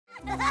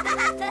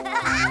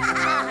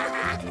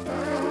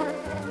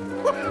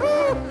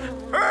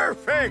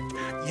Perfect!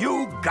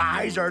 You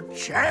guys are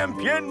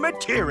champion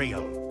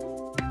material.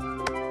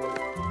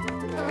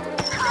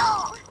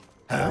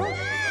 Huh?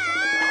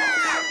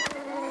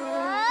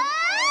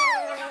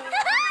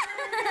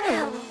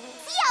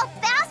 See how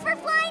fast we're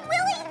flying,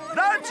 Willy?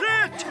 That's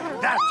it!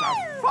 That's a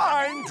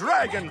fine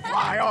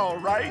dragonfly, all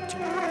right.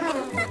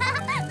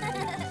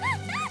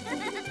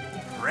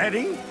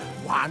 Ready?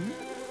 1,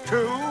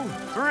 2,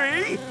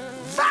 3,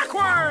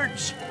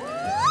 backwards!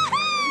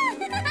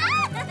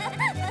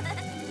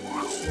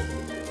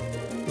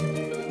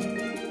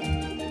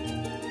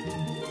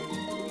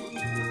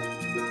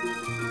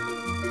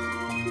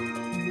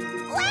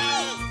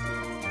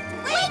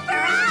 Wait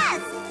for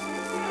us!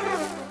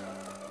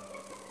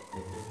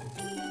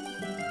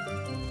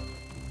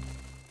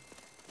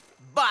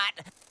 But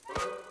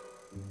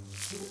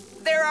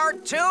there are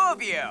 2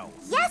 of you.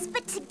 Yes,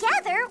 but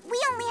together we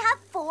only have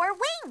 4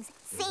 wings,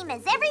 same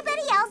as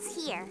everybody else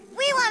here.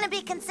 We want to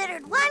be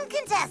considered one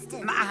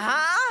contestant.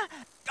 Uh-huh.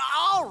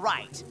 All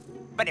right.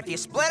 But if you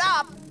split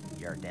up,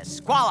 you're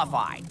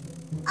disqualified.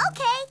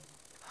 Okay.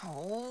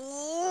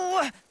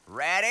 Oh,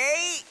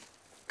 ready?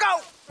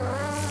 Go!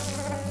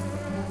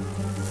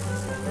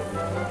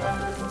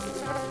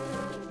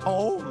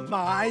 Oh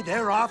my,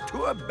 they're off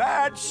to a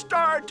bad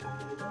start.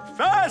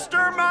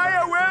 Faster,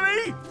 Maya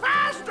Willy!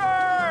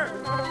 Faster!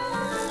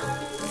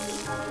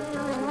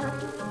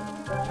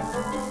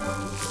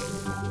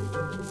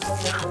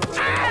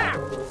 Ah!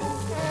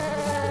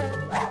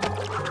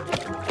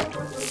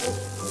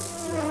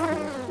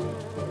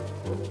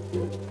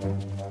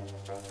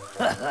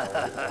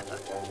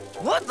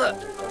 What the?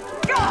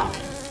 Ah!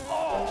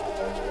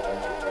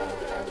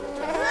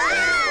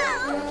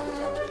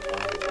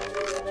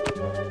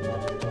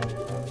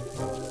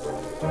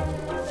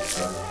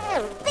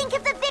 Think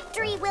of the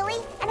victory,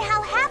 Willy, and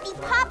how happy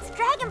Pop's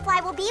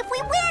dragonfly will be if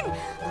we win.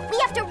 We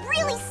have to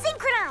really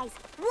synchronize.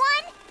 1,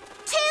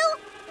 2,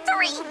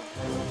 3.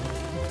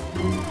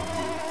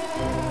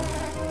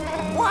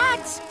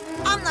 What?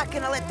 I'm not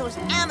gonna let those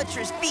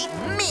amateurs beat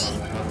me.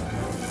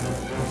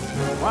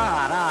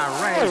 What a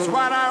race,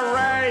 what a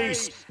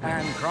race!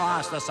 And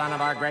Cross, the son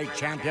of our great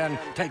champion,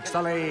 takes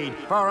the lead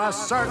for a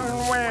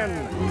certain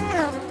win.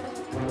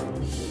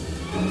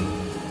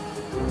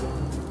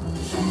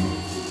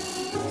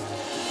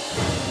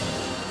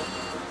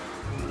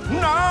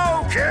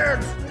 No,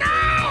 kids,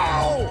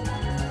 no!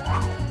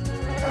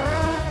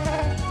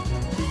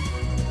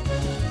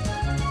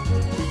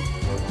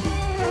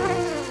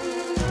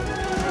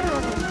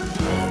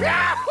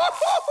 Bravo!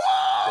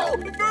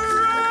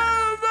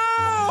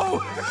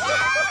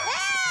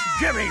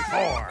 Give me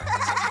 4.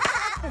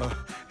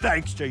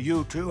 Thanks to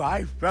you two,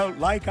 I felt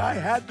like I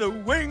had the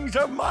wings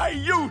of my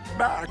youth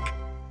back.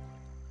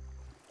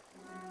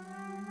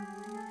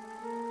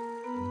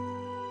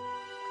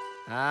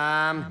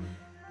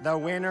 The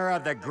winner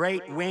of the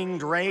great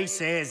winged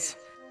race is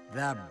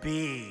the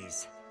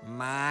bees,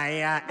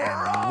 Maya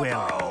and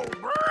Willy.